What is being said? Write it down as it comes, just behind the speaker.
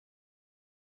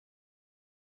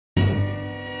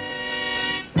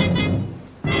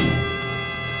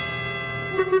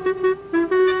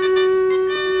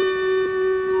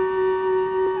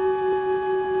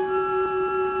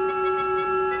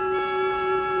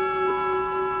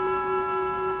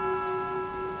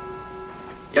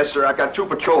Yes, sir. I've got 2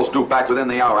 patrols due back within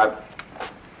the hour.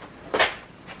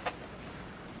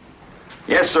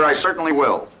 Yes, sir, I certainly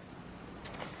will.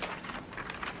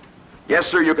 Yes,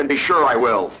 sir, you can be sure I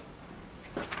will.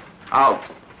 Out.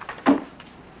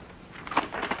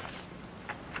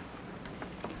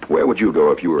 Where would you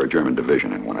go if you were a German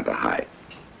division and wanted to hide?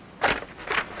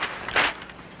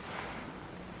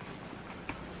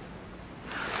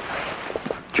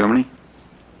 Germany?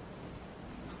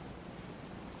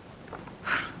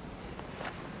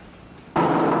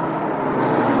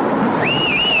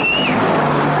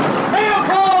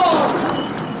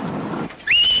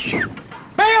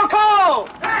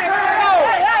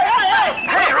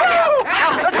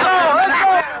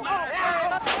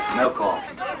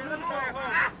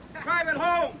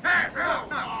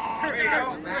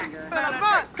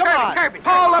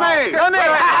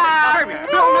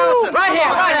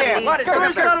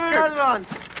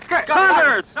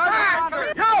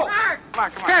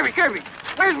 Kirby,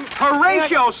 where's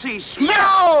Horatio C. Smith?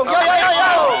 Yo!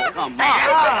 Come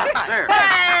on. There. Hey,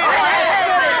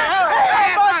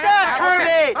 about that,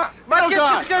 Kirby! My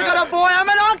kid's still got a boy. I'm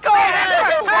an uncle!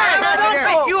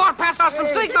 Hey, you ought to pass out some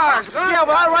cigars. Yeah,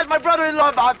 well, I'll write my brother-in-law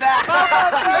about that.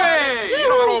 Hey, you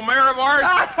little mare of ours.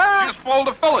 She just foaled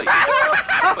a filly. I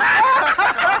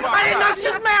didn't know she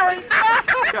was married.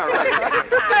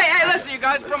 Hey, listen, you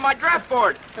guys, from my draft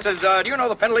board. It says, do you know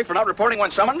the penalty for not reporting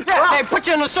when summoned? Hey, put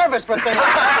you in the service for things.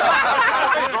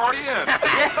 He's already in.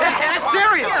 That's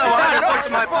serious.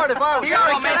 My board if I was Maybe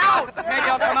I'll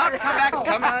come out,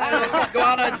 come back, and go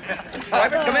out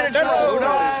and come in and general. Who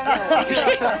knows?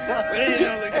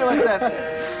 Hey, what's that?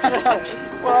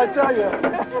 Well, I tell you.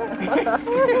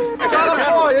 Another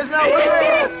boy, isn't that what it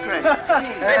is?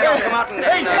 Maybe I'll come out and...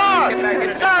 Hey,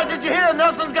 Star, did you hear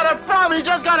Nelson's got a problem? He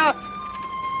just got a...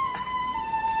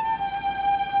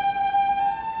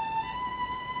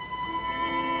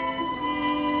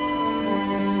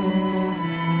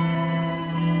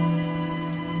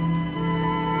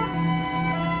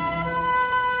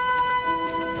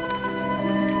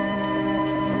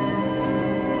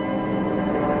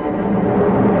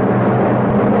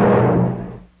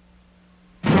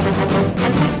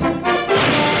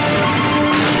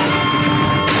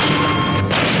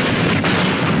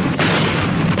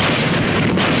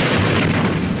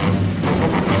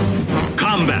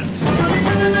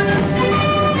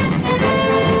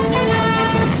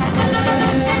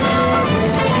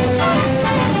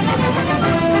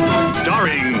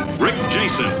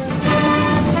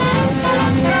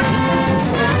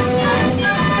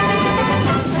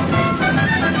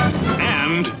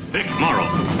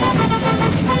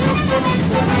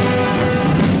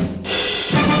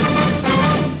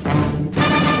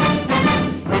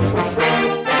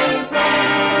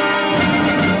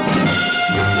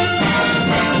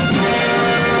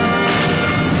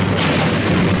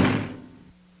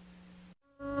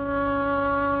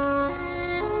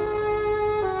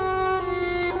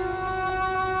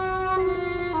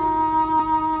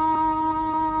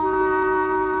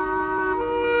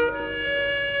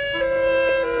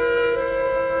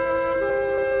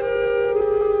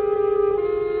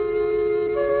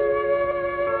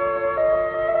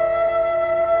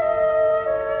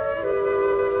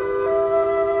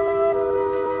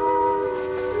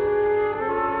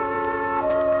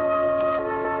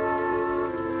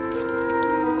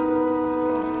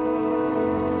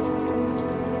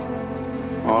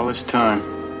 All this time.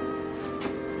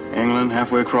 England,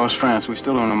 halfway across France. We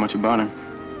still don't know much about him.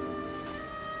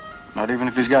 Not even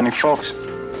if he's got any folks.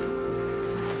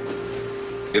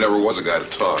 He never was a guy to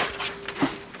talk.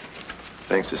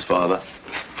 Thanks his father.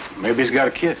 Maybe he's got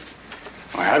a kid.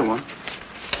 I had one.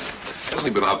 Hasn't he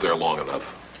been out there long enough?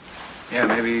 Yeah,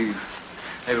 maybe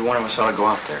one of us ought to go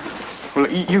out there.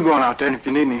 Well, you go on out there, and if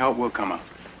you need any help, we'll come out.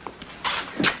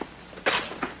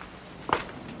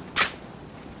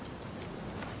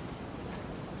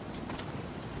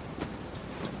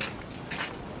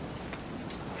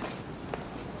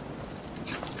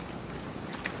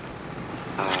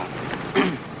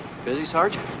 Busy,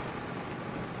 Sarge?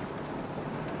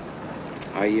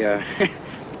 I,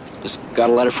 just got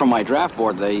a letter from my draft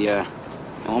board. They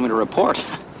want me to report.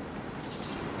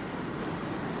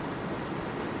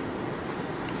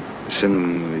 Send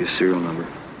them your serial number.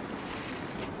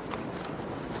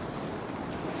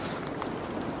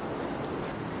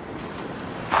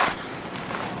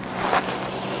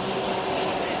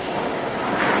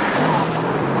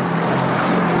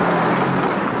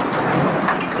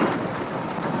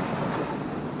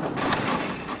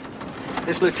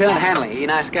 This Lieutenant Hanley, he a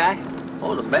nice guy?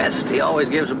 Oh, the best. He always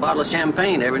gives a bottle of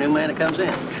champagne to every new man that comes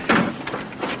in.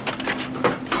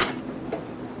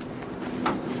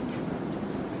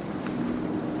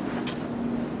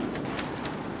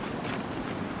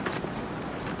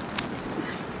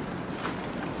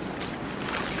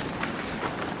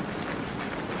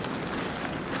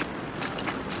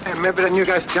 Maybe that new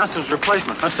guy's Johnson's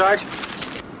replacement, huh, Sarge?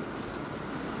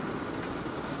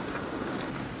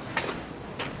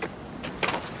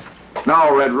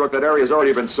 No, Red Rook, that area's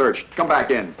already been searched. Come back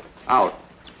in. Out.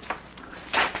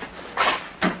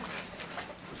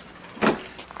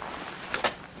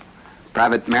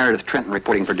 Private Meredith Trenton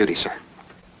reporting for duty, sir.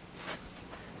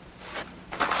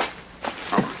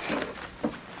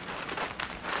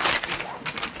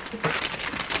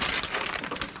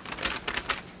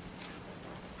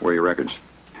 Where are your records?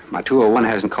 My 201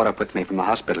 hasn't caught up with me from the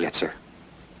hospital yet, sir.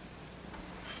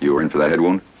 You were in for that head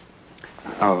wound?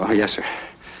 Oh, yes, sir.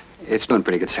 It's doing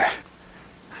pretty good, sir.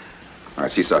 All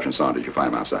right, see Sergeant Saunders. You find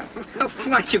him outside. Why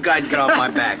don't you guys get off my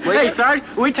back? Hey, Sarge,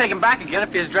 we'd take him back again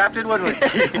if he was drafted, wouldn't we?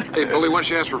 Hey, Billy, why don't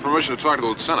you ask for permission to talk to the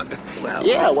lieutenant?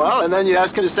 Yeah, well, and then you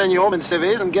ask her to send you home in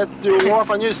civvies and get your wharf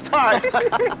on your start.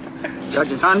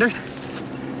 Sergeant Saunders?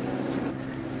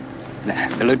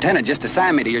 The lieutenant just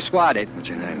assigned me to your squad. What's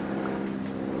your name?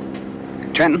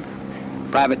 Trenton.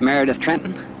 Private Meredith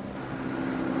Trenton.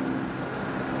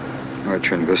 All right,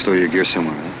 Trenton, go stow your gear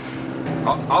somewhere.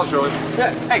 Huh? I'll show him.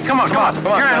 Yeah. Hey, come on. You're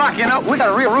in luck, you know. We got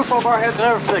a real roof over our heads and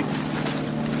everything.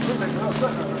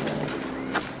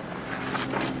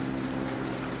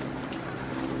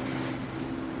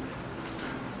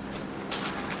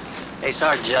 Hey,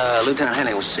 Sarge, Lieutenant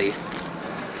Henley will see you.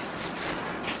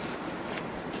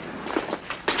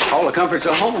 All the comforts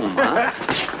of home, huh?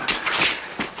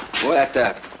 Boy,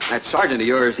 that sergeant of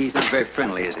yours, he's not very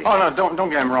friendly, is he? Oh, no, don't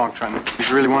get him wrong, Trenton.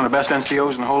 He's really one of the best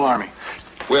NCOs in the whole Army.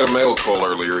 We had a mail call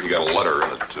earlier. He got a letter,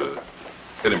 and it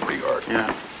hit him pretty hard.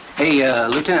 Yeah. Hey,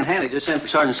 Lieutenant Hanley just sent for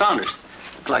Sergeant Saunders.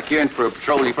 Looks like you're in for a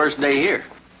patrol your first day here.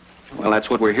 Well, that's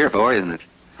what we're here for, isn't it?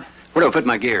 Where do I put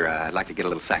my gear? I'd like to get a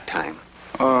little sack time.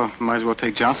 Oh, might as well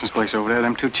take Johnson's place over there,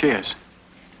 them 2 chairs.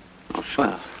 Oh,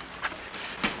 swell.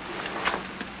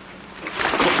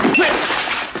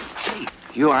 Hey,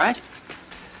 you all right?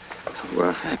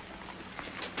 Well,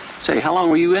 Say, how long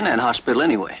were you in that hospital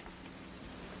anyway?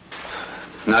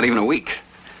 not even a week.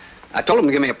 I told him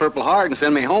to give me a Purple Heart and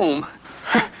send me home.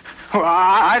 Well,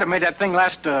 I'd have made that thing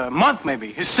last a month,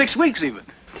 maybe. 6 weeks, even.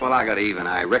 Well, I got even.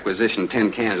 I requisitioned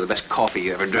 10 cans of the best coffee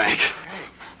you ever drank.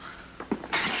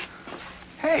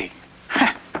 Hey.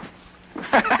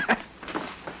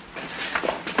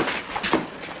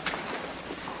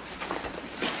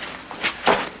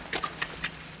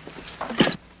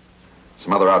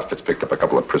 Some other outfits picked up a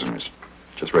couple of prisoners.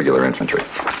 Just regular infantry.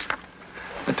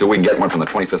 Until we can get one from the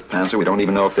 25th Panzer, we don't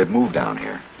even know if they've moved down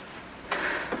here.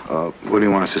 What do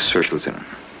you want us to search, Lieutenant?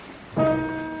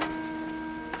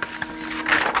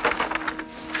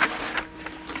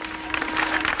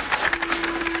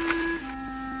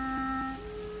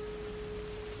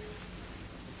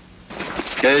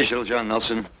 Gage, Little John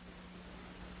Nelson.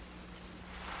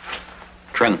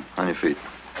 Trenton, on your feet.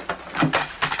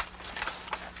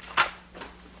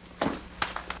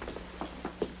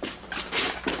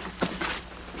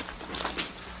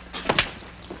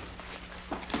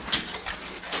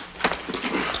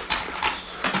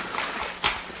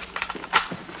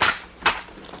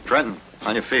 Trenton,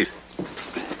 on your feet.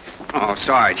 Oh,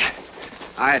 Sarge.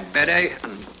 I had Bede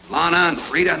and Lana and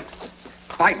Rita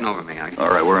fighting over me. All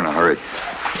right, we're in a hurry.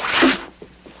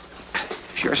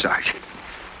 Sure, Sarge.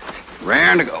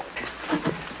 Raring to go.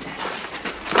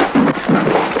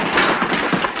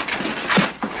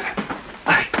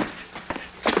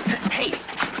 Hey.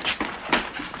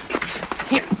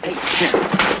 Here.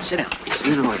 Sit down.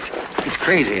 You know, it's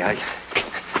crazy. I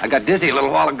got dizzy a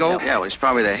little while ago. Yeah, well, it's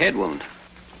probably the head wound.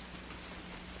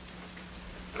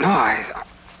 No,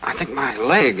 I think my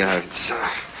leg, it's,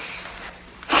 Let's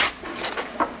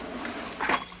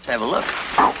have a look.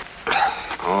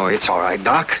 Oh, it's all right,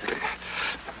 Doc.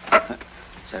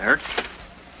 Does that hurt?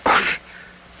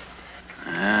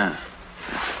 Ah.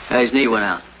 His knee went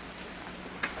out.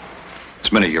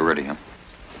 Smitty, you're ready, huh?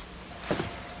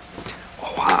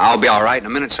 Oh, I'll be all right in a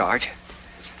minute, Sarge.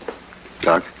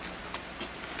 Doc?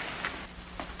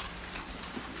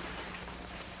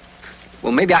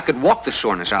 Well, maybe I could walk the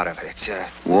soreness out of it. It's,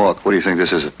 Walk? What do you think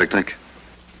this is, a picnic?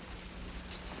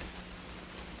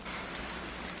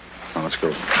 Now, let's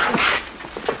go.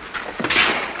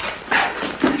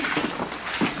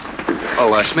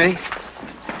 Oh, Smitty?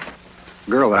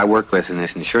 Girl that I work with in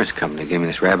this insurance company gave me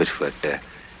this rabbit's foot.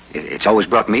 It's always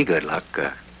brought me good luck.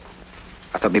 I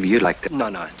thought maybe you'd like to... No,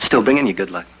 it's still bringing you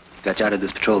good luck. Got you out of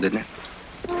this patrol, didn't it?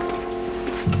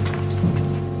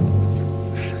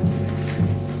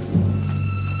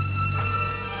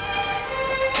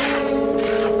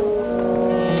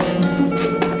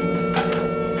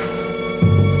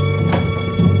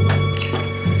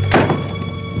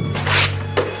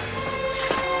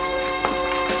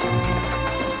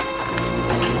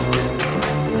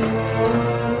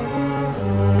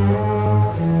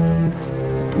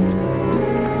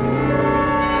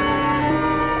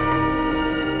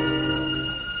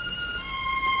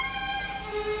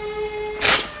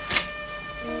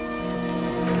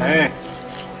 Hey,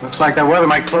 looks like that weather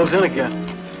might close in again.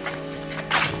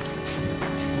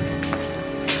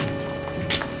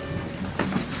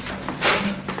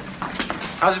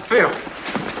 How's it feel?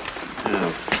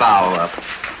 Foul up.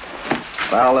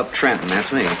 Foul up Trenton,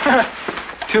 that's me.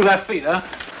 2 left feet, huh?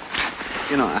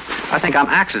 You know, I think I'm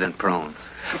accident prone.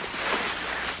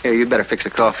 Here, you'd better fix the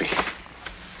coffee.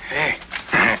 Hey,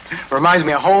 reminds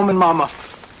me of home and Mama.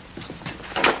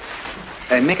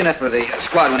 Hey, make enough for the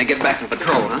squad when they get back from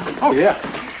patrol, huh? Oh, yeah.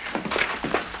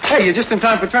 Hey, you're just in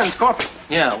time for Trenton's coffee.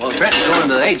 Yeah, well, Trenton's going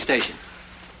to the aid station.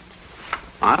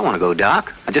 I don't want to go,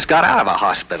 Doc. I just got out of a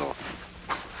hospital.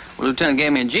 Well, Lieutenant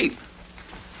gave me a Jeep.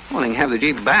 Well, they can have the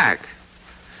Jeep back.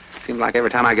 Seems like every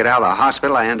time I get out of the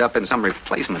hospital, I end up in some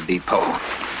replacement depot.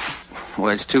 Well,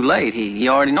 it's too late. He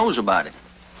already knows about it.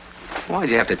 Why'd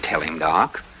you have to tell him,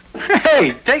 Doc?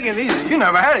 Hey, take it easy. You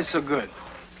never had it so good.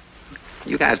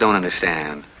 You guys don't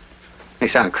understand. They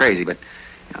sound crazy, but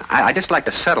I just like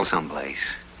to settle someplace.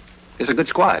 It's a good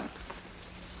squad.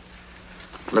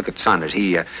 Look at Saunders.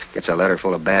 He gets a letter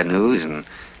full of bad news, and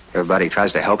everybody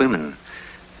tries to help him, and...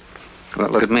 Well,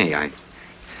 look at me. I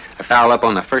foul up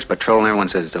on the first patrol, and everyone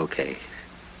says it's okay.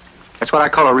 That's what I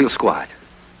call a real squad.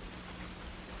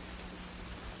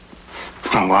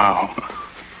 Oh, wow.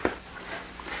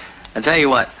 I tell you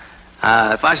what,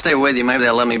 if I stay with you, maybe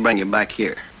they'll let me bring you back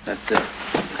here. That,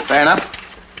 fair enough?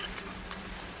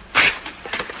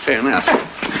 Fair enough.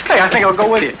 Hey, I think I'll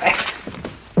go with you.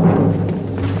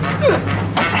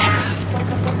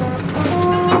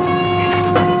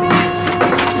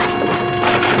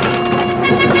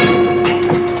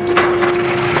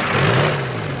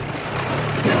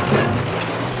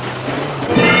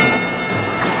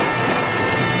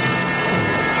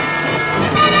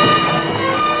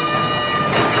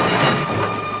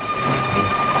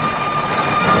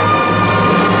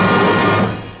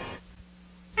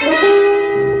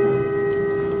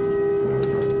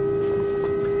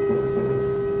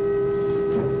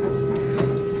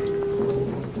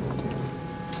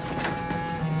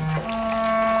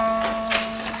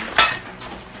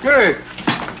 Good.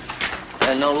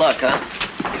 Had no luck, huh?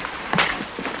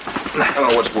 I don't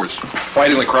know what's worse.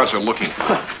 Fighting the crowds are looking.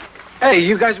 Hey,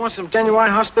 you guys want some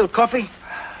genuine hospital coffee?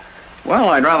 Well,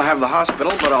 I'd rather have the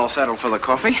hospital, but I'll settle for the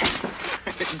coffee.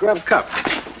 Grab a cup.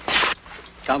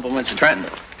 Compliments of Trenton.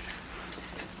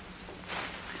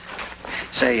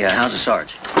 Say, how's the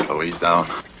Sarge? Oh, he's down.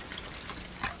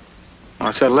 Oh,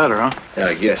 it's that letter, huh? Yeah,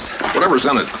 I guess. Whatever's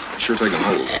in it, sure taking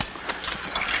hold.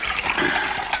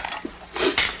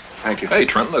 Thank you. Hey,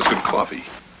 Trenton, that's good coffee.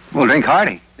 Well, drink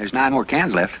hearty. There's 9 more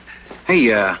cans left. Hey,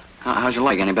 how's your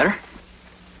leg? Any better?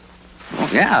 Oh,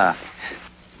 yeah.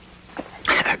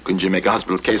 Couldn't you make a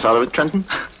hospital case out of it, Trenton?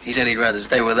 He said he'd rather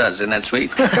stay with us. Isn't that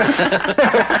sweet?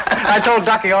 I told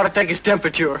Doc he ought to take his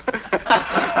temperature.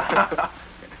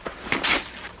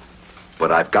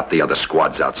 But I've got the other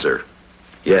squads out, sir.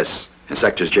 Yes, in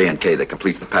sectors J and K that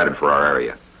completes the pattern for our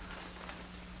area.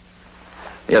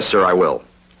 Yes, sir, I will.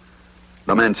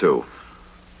 The men, too.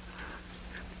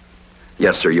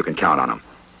 Yes, sir, you can count on them.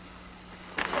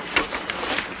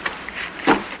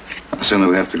 How soon do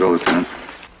we have to go, Lieutenant?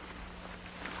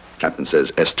 Captain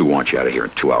says S2 wants you out of here in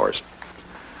 2 hours.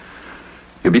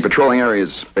 You'll be patrolling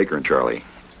areas Baker and Charlie.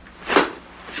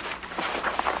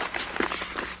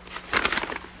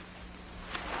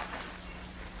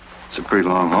 It's a pretty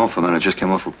long haul for men. I just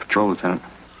came off a patrol, Lieutenant.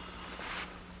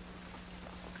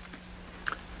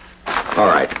 All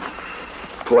right.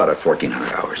 Pull out at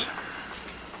 1,400 hours.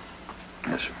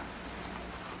 Yes, sir.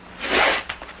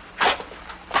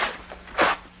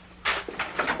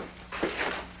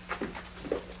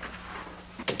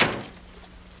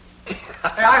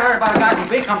 Hey, I heard about a guy from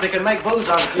B Company can make booze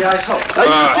out of GI soap.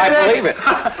 I believe it.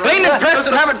 Clean and press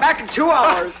and have it back in 2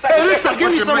 hours. Hey, listen,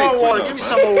 give me some more water. Give me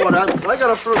some more water. I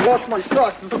gotta wash my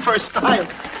socks. This is the first time.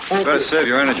 You better save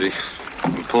your energy.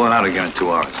 I'm pulling out again in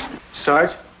 2 hours.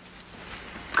 Sarge,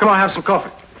 come on, have some coffee.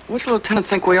 What's the lieutenant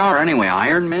think we are anyway,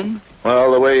 Iron Men?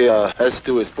 Well, the way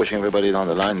S2 is pushing everybody down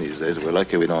the line these days, we're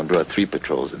lucky we don't draw 3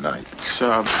 patrols a night.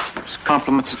 It's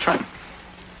compliments of Trenton.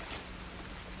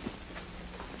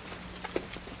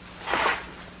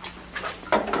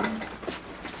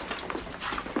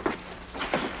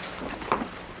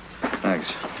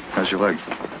 Thanks. How's your leg?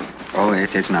 Oh,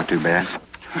 it's not too bad.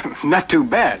 Not too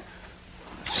bad.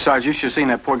 Sarge, you should have seen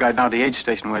that poor guy down at the aid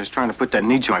station where he was trying to put that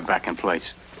knee joint back in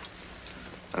place.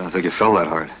 I don't think you fell that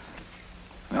hard.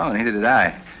 No, neither did I.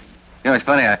 You know, it's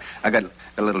funny, I got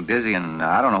a little dizzy, and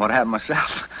I don't know what happened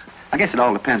myself. I guess it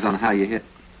all depends on how you hit.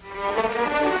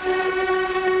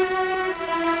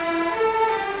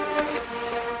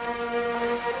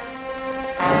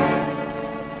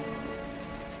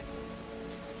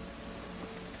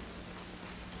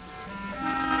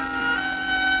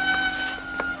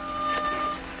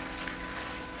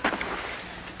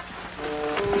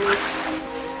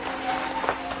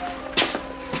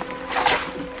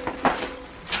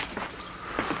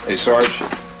 Hey, Sarge,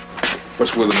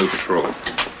 what's with the new patrol?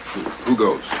 Who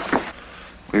goes?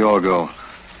 We all go.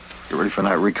 Get ready for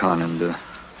night recon and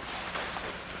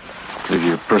leave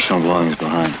your personal belongings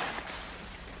behind.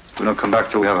 We don't come back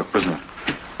till we have a prisoner.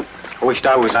 I wished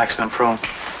I was accident prone.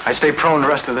 I'd stay prone the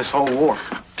rest of this whole war.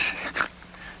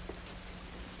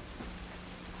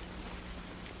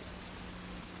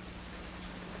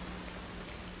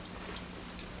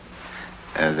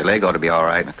 The leg ought to be all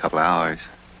right in a couple of hours.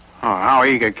 Oh, how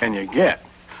eager can you get?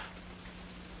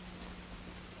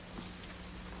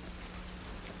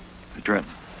 Trent,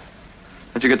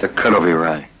 how'd you get the cut over your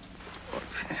eye?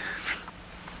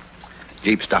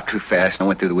 Jeep stopped too fast and I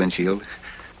went through the windshield.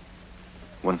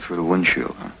 Went through the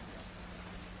windshield, huh?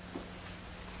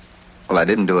 Well, I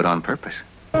didn't do it on purpose.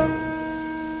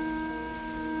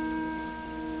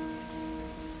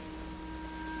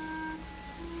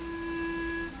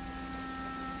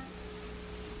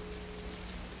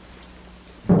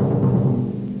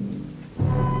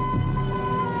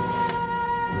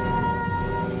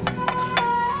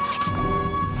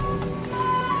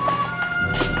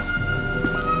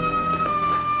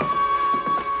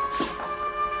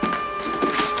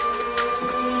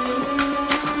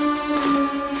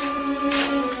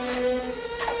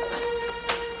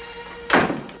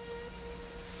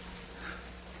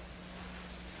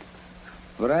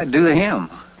 What'd I do to him?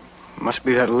 Must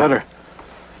be that letter.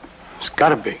 It's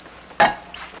gotta be.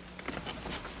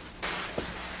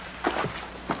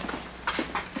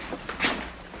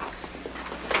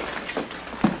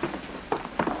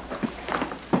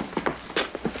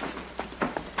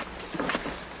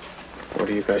 What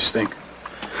do you guys think?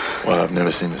 Well, I've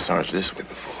never seen the Sarge this way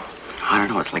before. I don't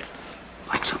know. It's like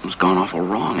something's gone awful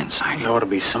wrong inside There you. ought to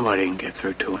be somebody who can get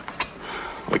through to him.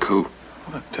 Like who?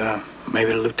 But,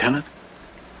 maybe the lieutenant?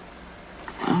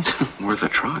 Well, it's worth a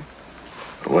try.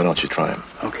 Why don't you try him?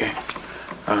 Okay.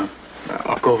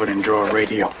 I'll go over and draw a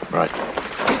radio. Right.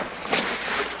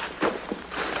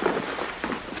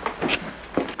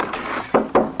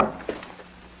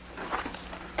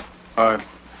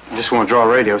 Just want to draw a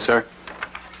radio, sir.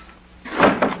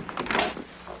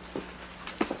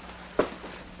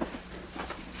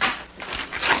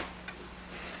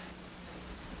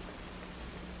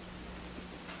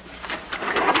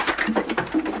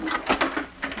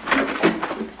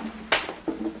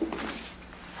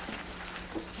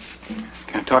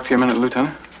 Can I talk to you a minute,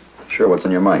 Lieutenant? Sure, what's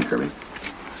on your mind, Kirby?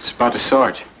 It's about the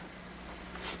Sarge.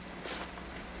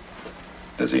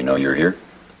 Does he know you're here?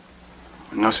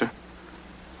 No, sir.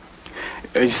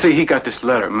 You see, he got this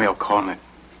letter, mail calling it.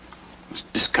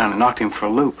 Just kind of knocked him for a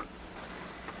loop.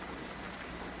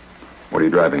 What are you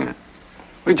driving at?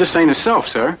 We just saying himself,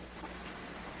 sir.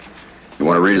 You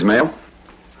want to read his mail?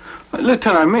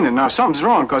 Lieutenant, I mean it now. Something's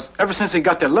wrong, because ever since he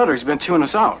got that letter, he's been chewing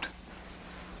us out.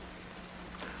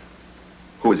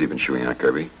 Who has he been shooting at,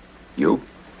 Kirby? You?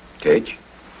 Cage?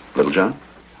 Little John?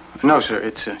 No, sir,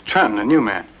 it's Trenton, the new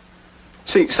man.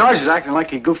 See, Sarge is acting like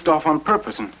he goofed off on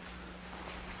purpose, and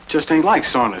just ain't like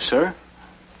Saunders, sir.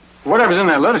 Whatever's in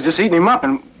that letter's just eating him up,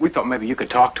 and we thought maybe you could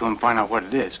talk to him, find out what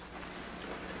it is.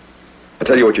 I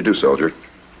tell you what you do, soldier.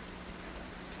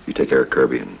 You take care of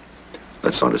Kirby and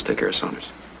let Saunders take care of Saunders.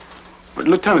 But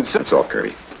Lieutenant, sir... That's all,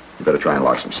 Kirby. You better try and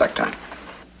log some sack time.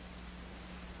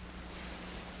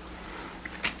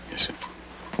 Yes, sir.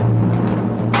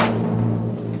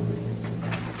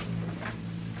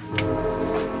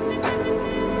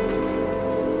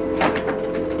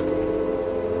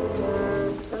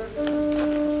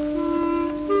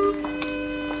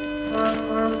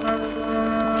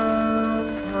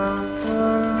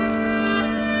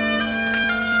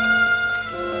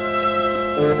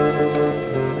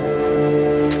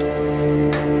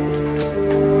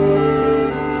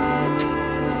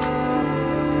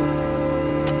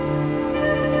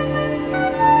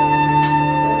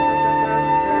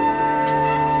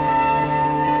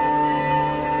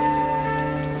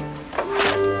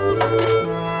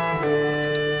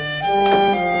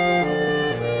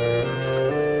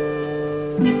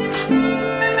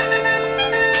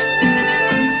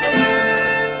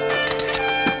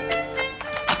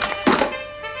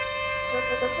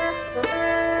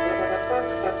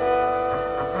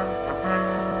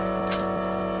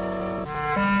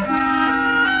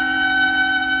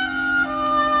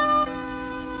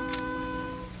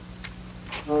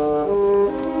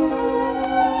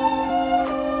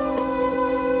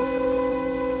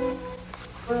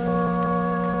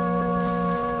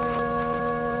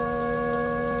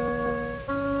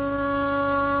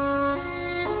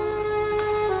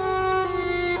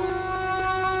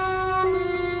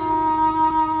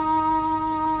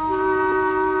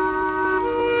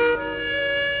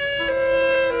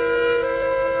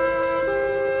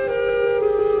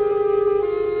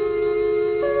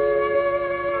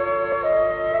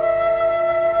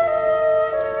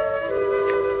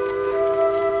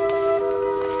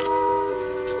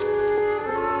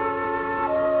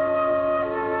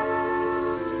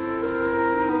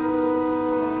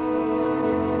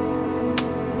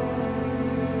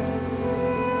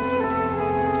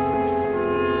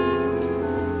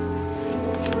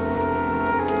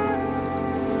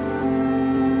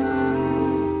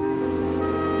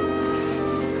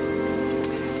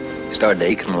 started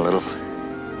aching a little.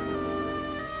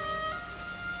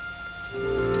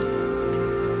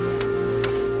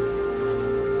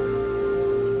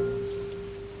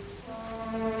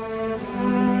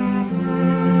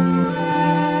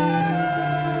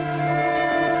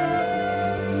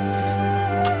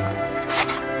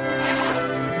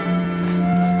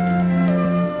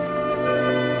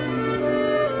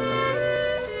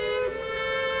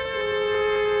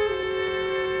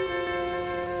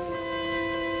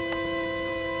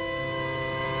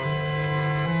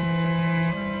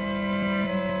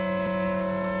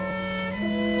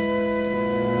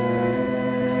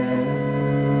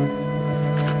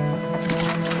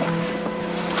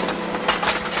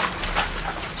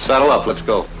 Saddle up, let's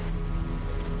go.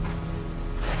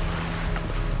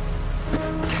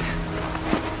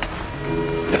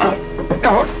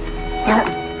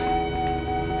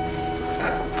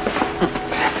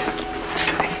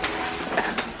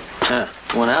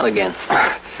 Went out again.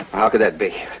 How could that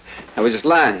be? I was just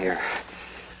lying here.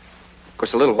 Of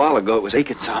course, a little while ago it was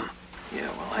aching some. Yeah,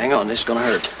 well, hang on. This is gonna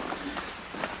hurt.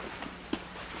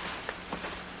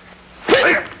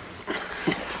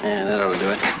 Yeah, that ought to do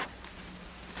it.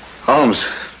 Holmes,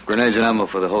 grenades and ammo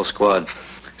for the whole squad.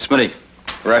 Smitty,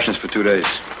 rations for 2 days.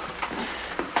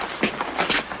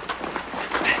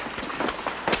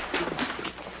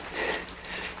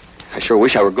 I sure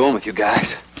wish I were going with you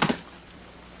guys.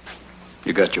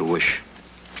 You got your wish.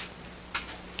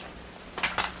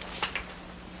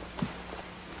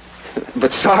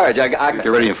 But Sarge, I Get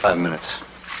ready in 5 minutes.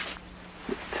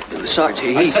 Sarge,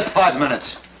 he... I said 5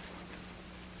 minutes.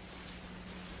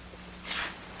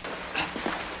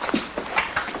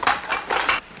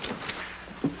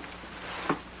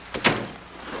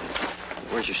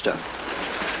 Where's your stuff?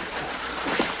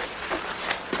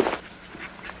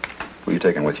 Who are you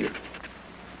taking with you?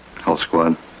 Whole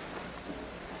squad.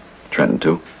 Trenton,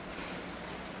 too?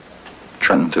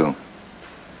 Trenton, too.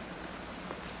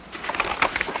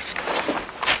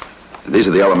 These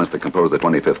are the elements that compose the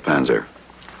 25th Panzer.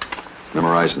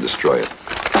 Memorize and destroy it.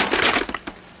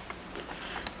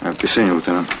 I'll be seeing you,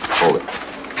 Lieutenant. Hold it.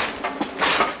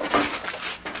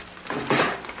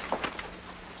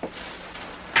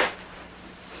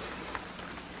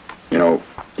 You know,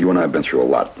 you and I have been through a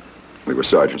lot. We were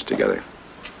sergeants together.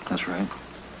 That's right.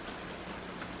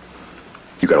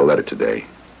 You got a letter today.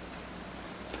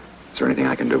 Is there anything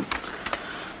I can do?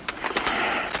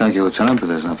 Thank you, Lieutenant, but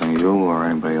there's nothing you or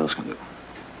anybody else can do.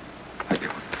 Thank you.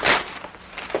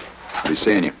 I'll be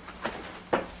seeing you.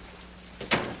 All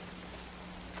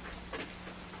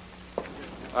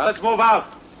right, let's move out.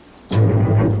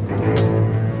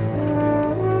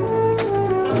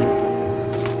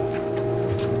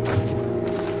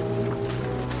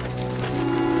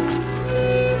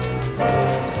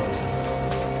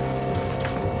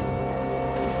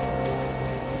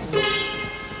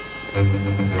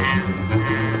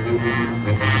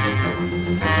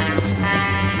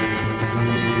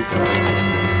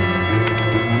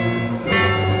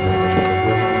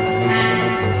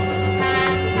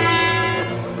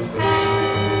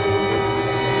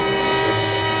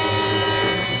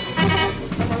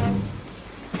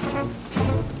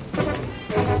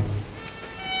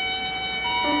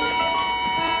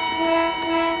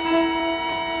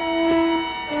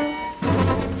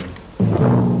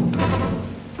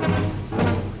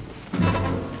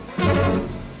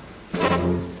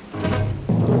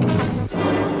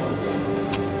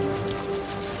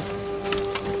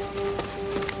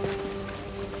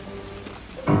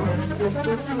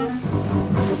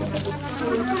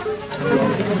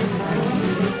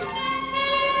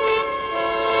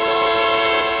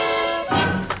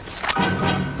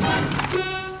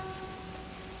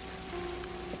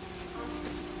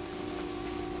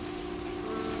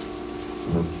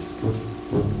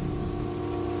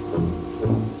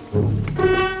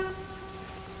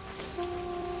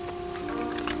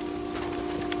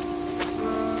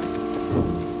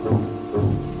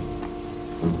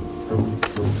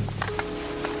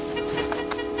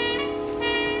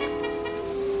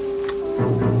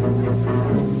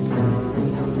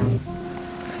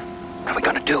 What are we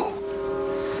gonna do?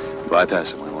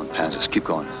 Bypass it when we want Panzers. Keep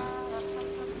going.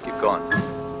 Keep going.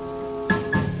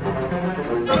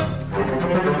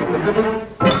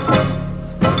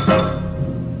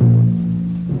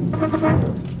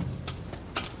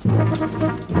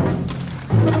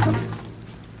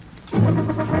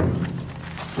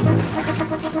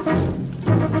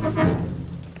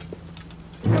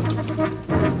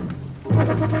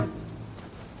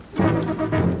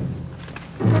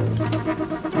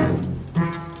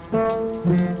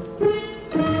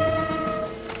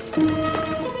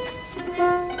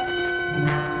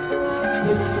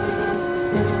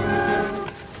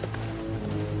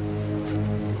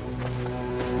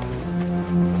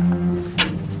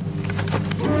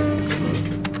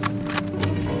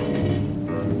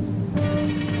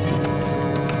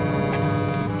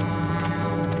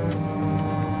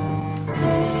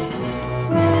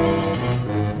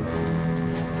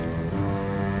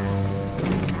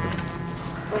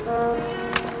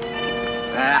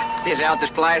 Deze altes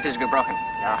Pleis is gebrochen.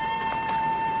 Ja.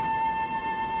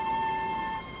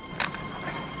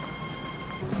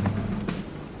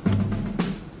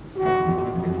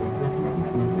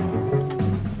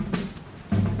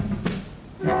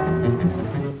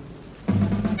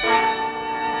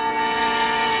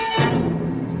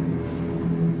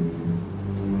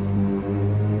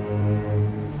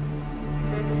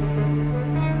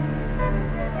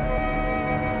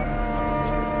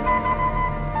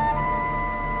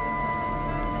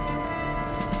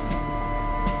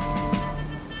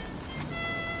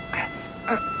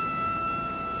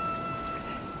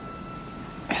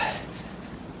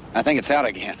 I think it's out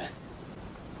again.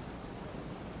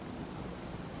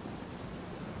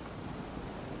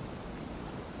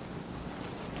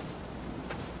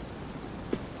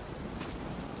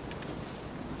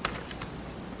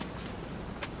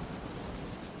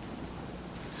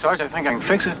 Sarge, I think I can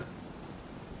fix it.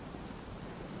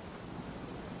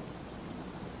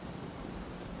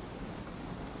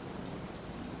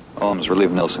 Holmes,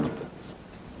 relieve Nelson.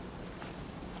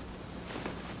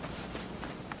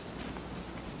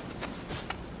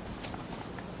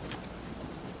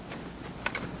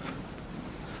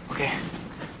 Okay.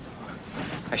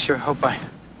 I sure hope I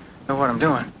know what I'm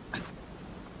doing.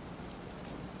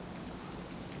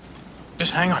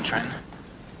 Just hang on, Trent.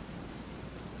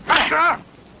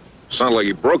 Sounded like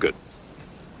you broke it.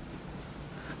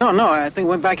 No, I think it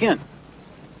went back in.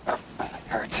 It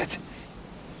hurts. It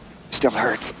still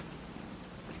hurts.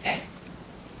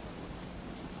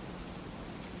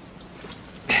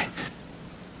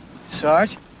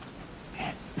 Sarge?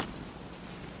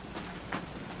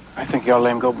 I think y'all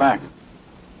let him go back.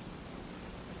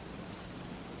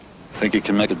 Think you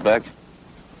can make it back?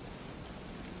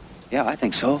 Yeah, I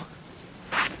think so.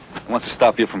 He wants to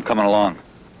stop you from coming along.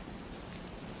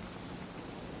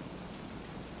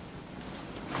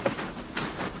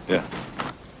 Yeah.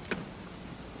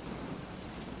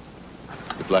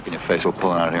 You're black in your face. We're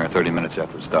pulling out of here in 30 minutes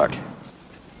after it's dark.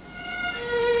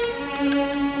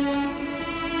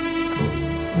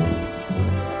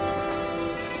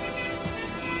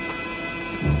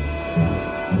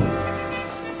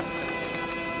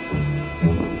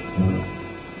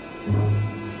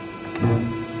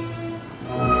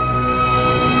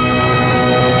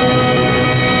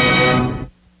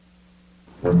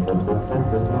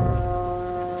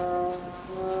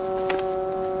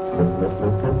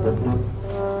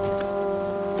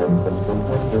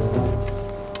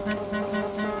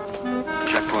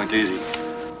 Checkpoint easy.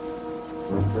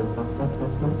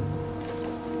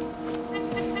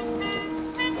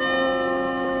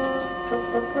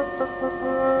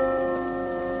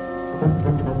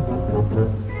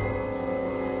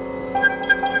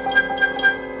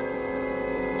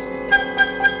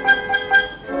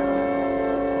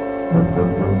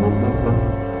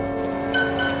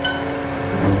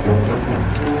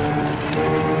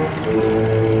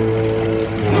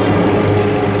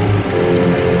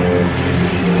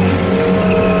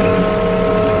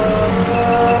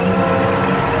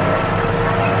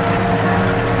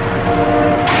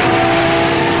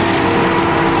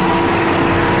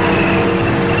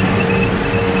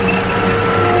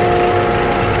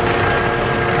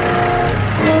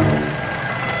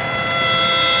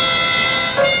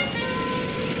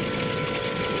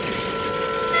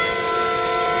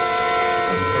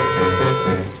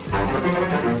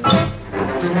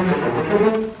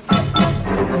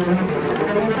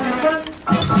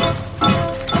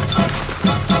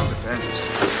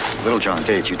 John,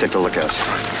 Gage, you take the lookouts.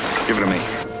 Give it to me.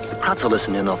 The Prats will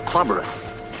listen in, they'll clobber us.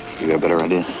 You got a better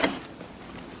idea?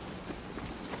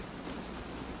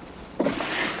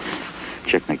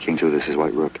 Checkmate, King 2, this is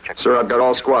White Rook. Sir, I've got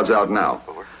all squads out now.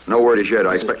 No word as yet.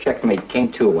 I expect... Checkmate,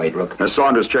 King 2, White Rook.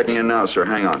 Saunders checking in now, sir.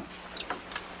 Hang on.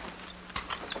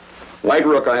 White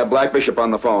Rook, I have Black Bishop on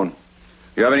the phone.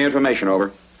 You have any information?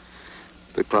 Over.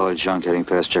 Big pile of junk heading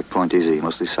past Checkpoint Easy.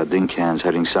 Mostly sardine cans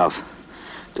heading south.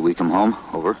 Did we come home?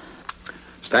 Over.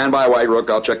 Stand by, White Rook.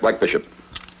 I'll check Black Bishop.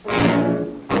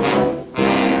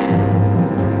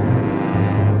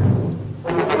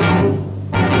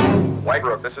 White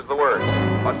Rook, this is the word.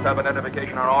 Must have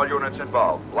identification on all units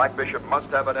involved. Black Bishop must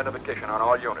have identification on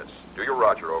all units. Do you,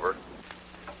 Roger? Over.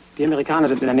 Die Amerikaner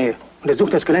sind in der Nähe.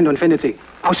 Untersucht das Gelände und findet sie.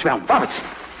 Ausschwärmen. Vorwärts!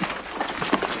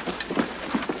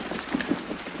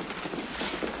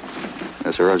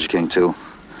 That's Roger, King 2.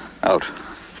 Out.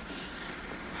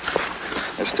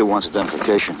 S2 wants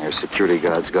identification. There's security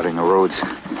guards guarding the roads.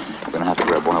 We're gonna have to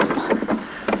grab one of them.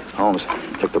 Holmes,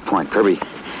 take the point. Kirby,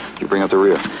 you bring up the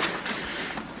rear.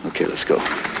 Okay, let's go.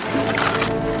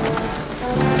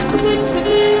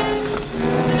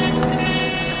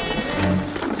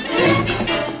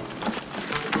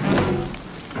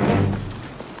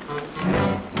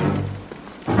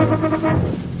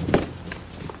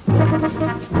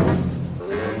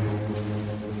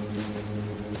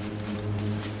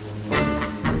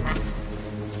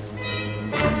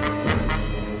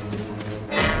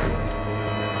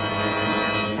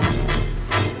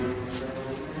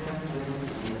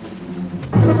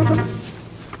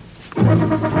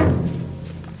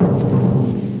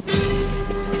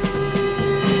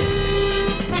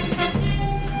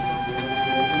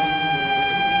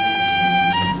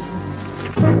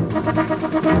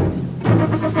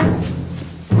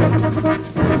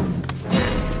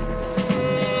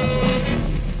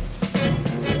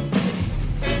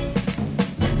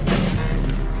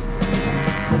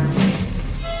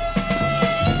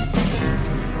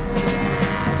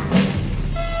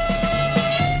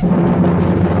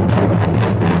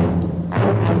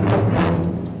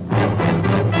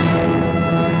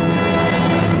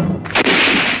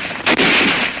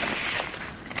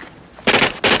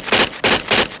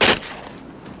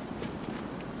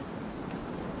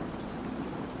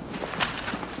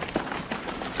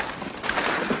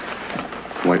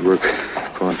 White Rook.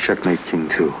 Calling checkmate King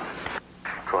 2.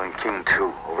 Calling King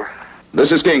 2, over.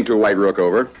 This is King 2, White Rook,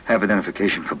 over. Have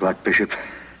identification for Black Bishop.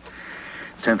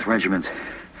 10th Regiment,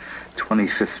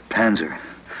 25th Panzer.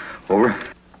 Over.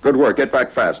 Good work. Get back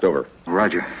fast, over.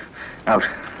 Roger. Out.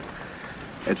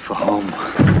 Head for home.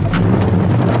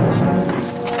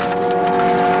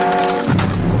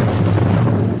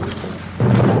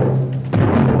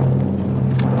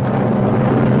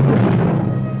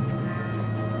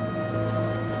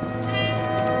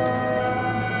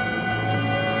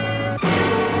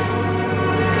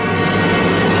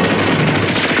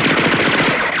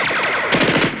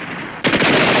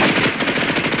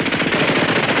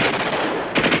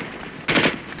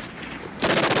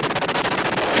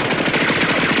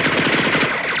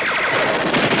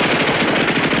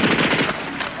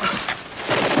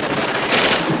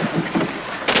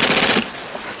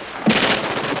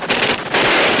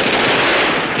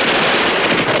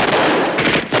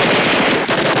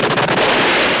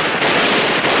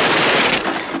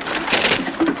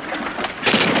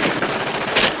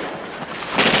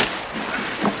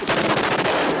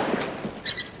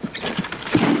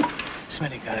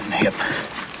 Smitty got it in the hip.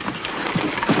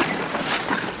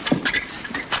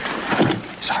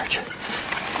 Sarge,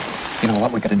 you know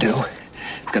what we gotta do?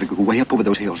 We gotta go way up over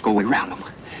those hills, go way around them.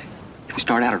 If we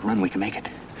start out at a run, we can make it.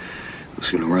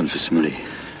 Who's gonna run for Smitty?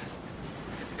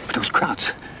 But those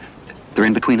Krauts, they're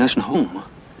in between us and home.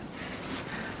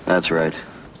 That's right.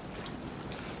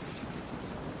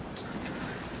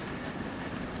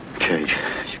 Cage,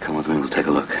 you come with me, we'll take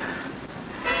a look.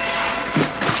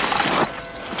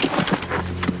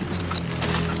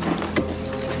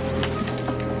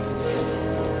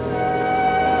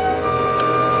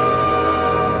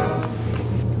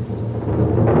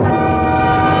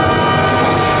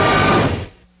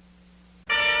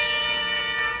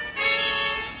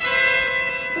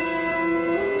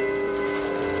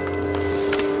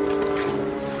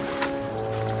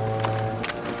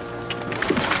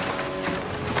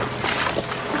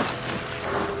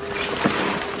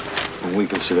 We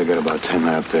can see they got about 10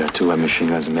 men up there, 2 light machine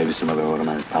guns and maybe some other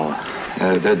automatic power.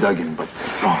 They're dug in, but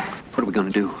strong. What are we gonna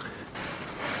do?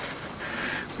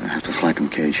 I have to flank them,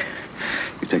 Cage.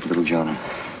 You take Little John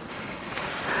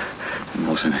and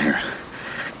Nelson here.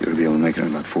 You ought to be able to make it in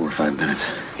about 4 or 5 minutes.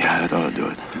 Yeah, I thought I'd do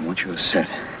it. And once you're set,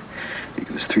 you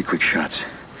give us 3 quick shots.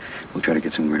 We'll try to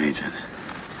get some grenades in.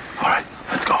 All right,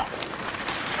 let's go.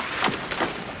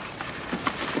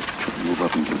 Move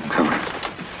up and give them cover.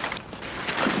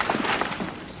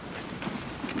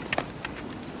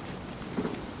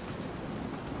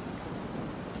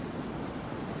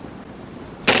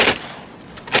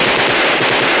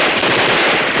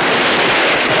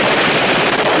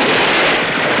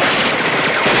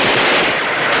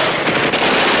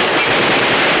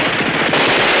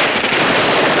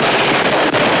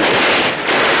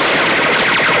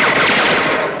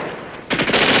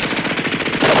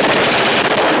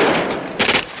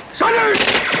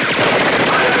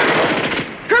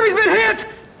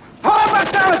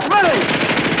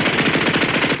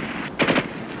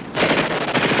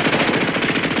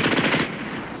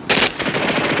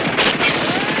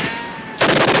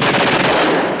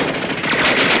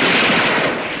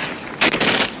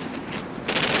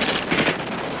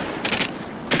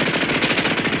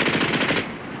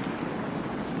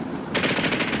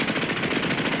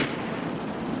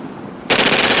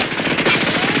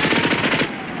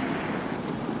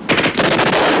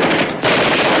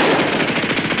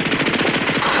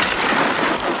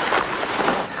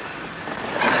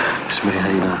 Smitty, how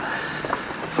you doing?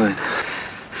 Fine.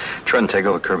 Try and take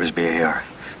over Kirby's BAR.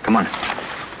 Come on.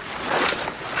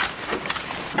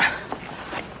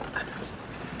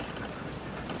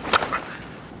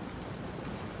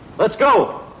 Let's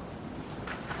go.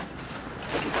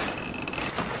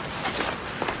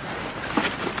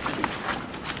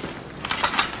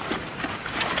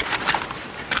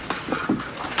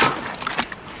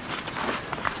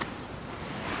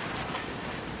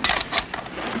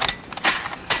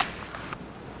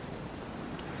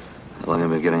 How long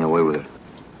have you been getting away with it?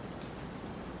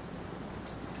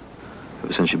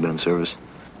 Ever since you've been in service?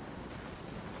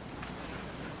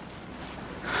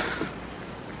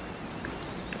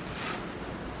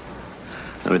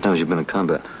 How many times you've been in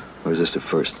combat? Or is this the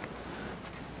first?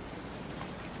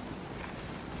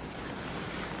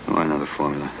 Oh, I know the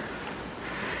formula.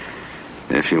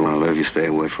 If you want to live, you stay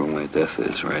away from where death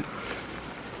is, right?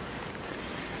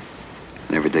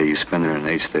 And every day you spend in an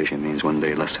aid station means one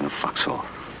day less in a foxhole.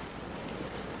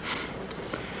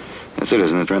 That's it,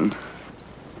 isn't it, Trenton?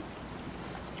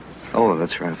 Oh,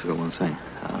 that's right. I forgot one thing.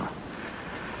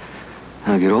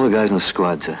 I'll get all the guys in the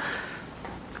squad to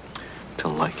to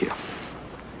like you.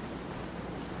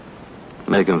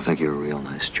 Make him think you're a real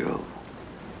nice Joe.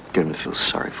 Get him to feel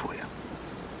sorry for you.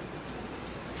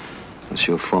 That's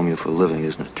your formula for living,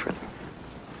 isn't it, Trenton?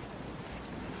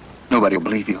 Nobody will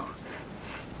believe you.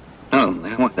 No,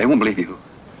 they won't believe you.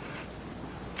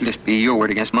 It'll just be your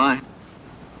word against mine.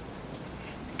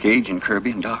 Gage and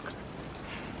Kirby and Doc.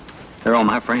 They're all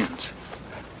my friends.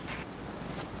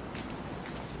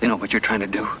 They know what you're trying to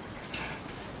do.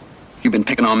 You've been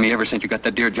picking on me ever since you got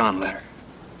that Dear John letter.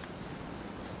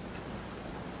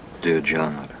 Dear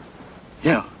John letter?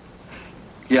 Yeah.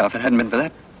 Yeah, if it hadn't been for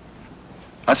that,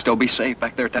 I'd still be safe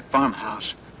back there at that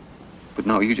farmhouse. But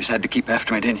no, you just had to keep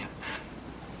after me, didn't you?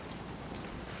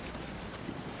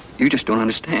 You just don't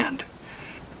understand.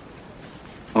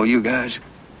 Oh, you guys,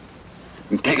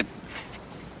 you take it.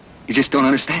 You just don't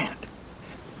understand.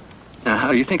 Now,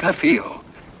 how do you think I feel?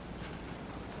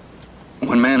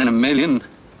 One man in a million,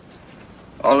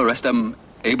 all the rest of them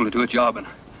able to do a job, and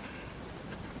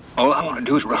all I want to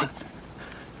do is run.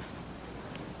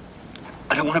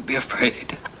 I don't want to be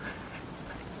afraid.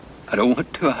 I don't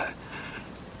want to.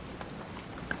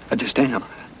 I just am.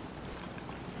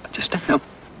 I just am.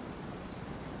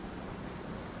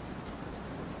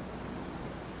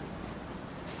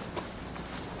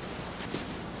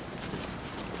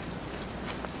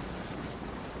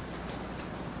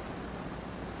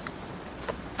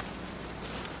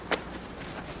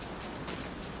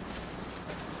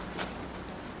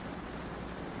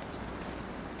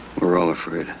 We're all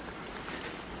afraid.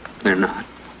 They're not.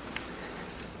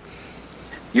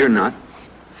 You're not.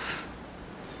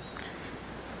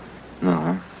 No,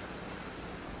 huh?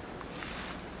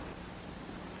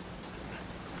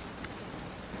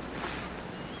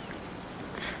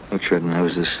 Look, Trenton, I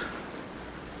was this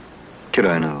kid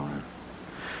I know.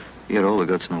 He had all the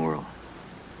guts in the world.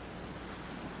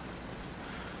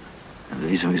 And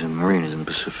he's a Marine. He's in the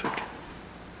Pacific.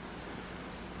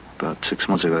 About 6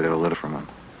 months ago, I got a letter from him.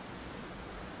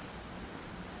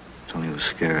 Told me he was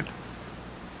scared.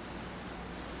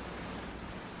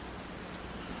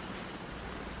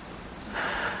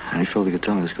 And he felt he could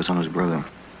tell me this because I'm his brother.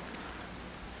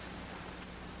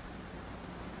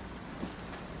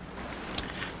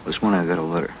 This morning I got a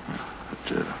letter.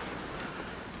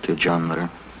 Dear John letter.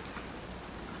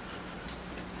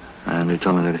 And they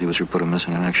told me that he was reported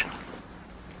missing in action.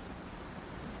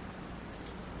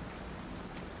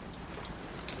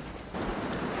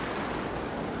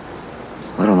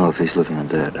 I don't know if he's living or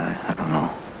dead. I don't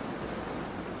know.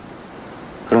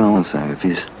 But I know one thing. If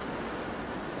he's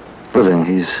living,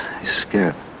 he's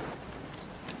scared.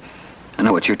 I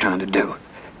know what you're trying to do.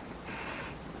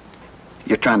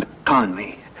 You're trying to con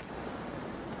me.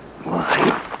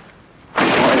 Why?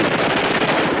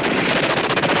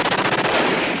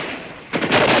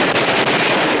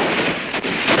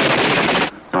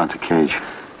 Run to Cage.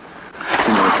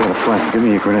 You know, try to fight. Give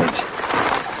me your grenades.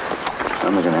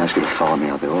 I'm not going to ask you to follow me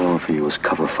out there. All I want for you is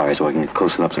cover fire so I can get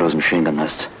close enough to those machine gun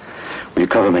nests. Will you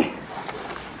cover me?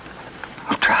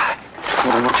 I'll try.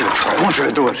 I don't want you to try. I want you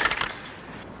to do it.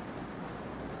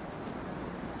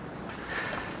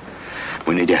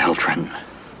 We need your help, Trenton.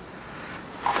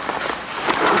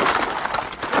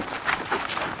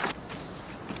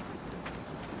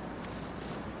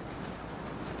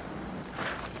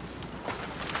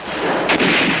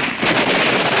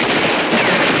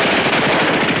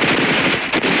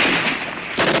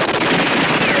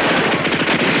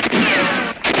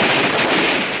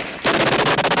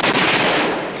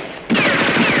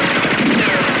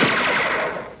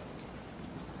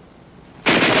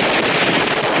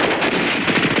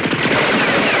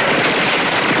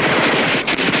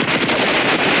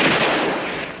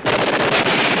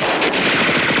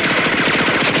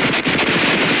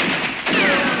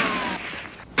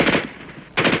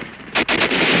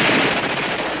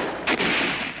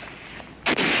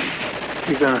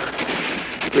 You gonna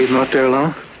leave him out there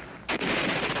alone?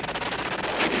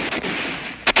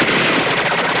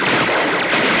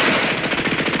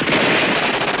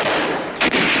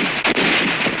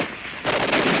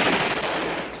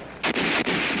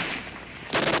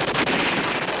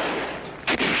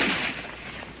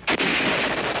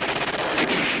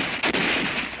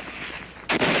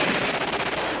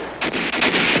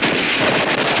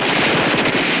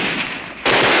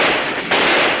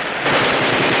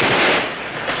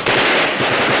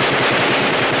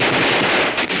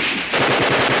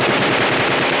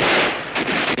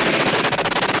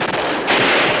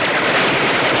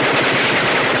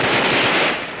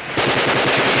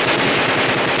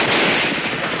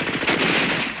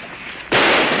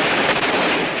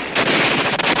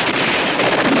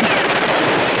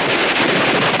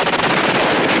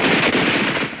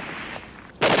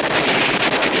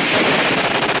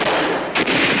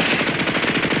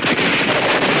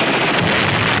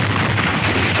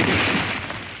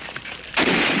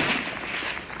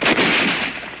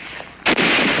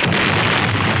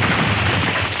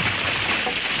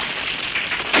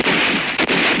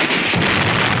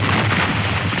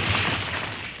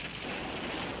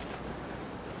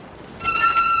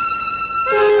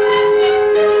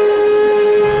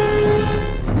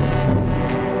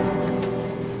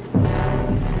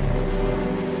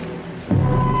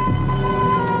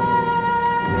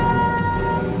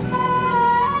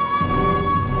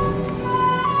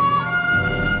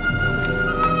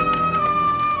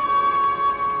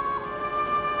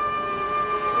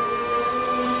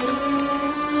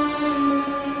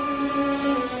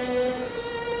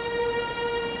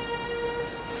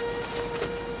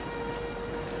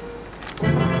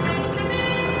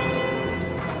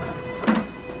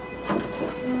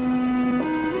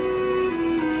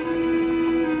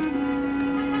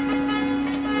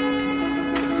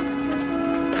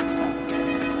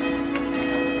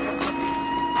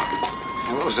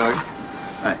 Sergeant.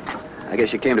 Hi. I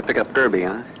guess you came to pick up Kirby,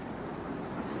 huh?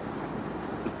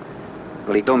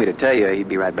 Well, he told me to tell you he'd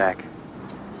be right back.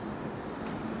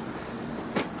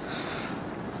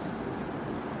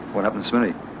 What happened to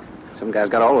Smitty? Some guys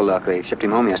got all the luck. They shipped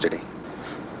him home yesterday.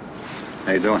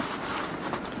 How you doing?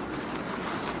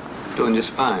 Doing just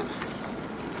fine.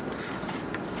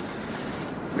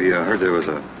 We heard there was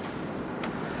a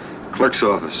clerk's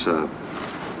office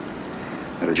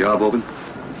had a job open.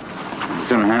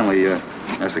 Lieutenant Hanley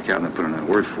asked the captain to put in a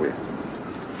word for you,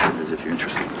 as if you're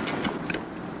interested.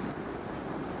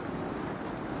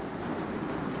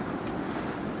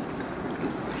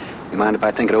 You mind if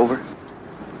I think it over?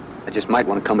 I just might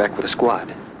want to come back with a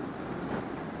squad.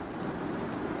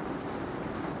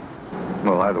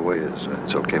 Well, either way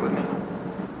it's okay with me.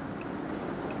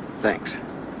 Thanks.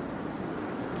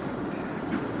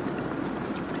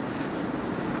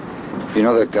 You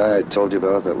know that guy I told you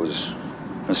about that was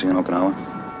missing in Okinawa?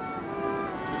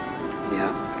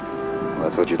 Yeah? Well, I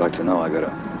thought you'd like to know. I got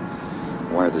a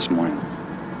wire this morning.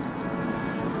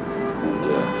 And,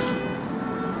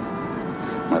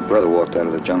 my brother walked out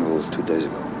of the jungle 2 days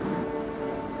ago.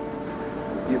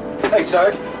 Hey,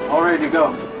 Sarge. All ready to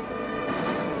go.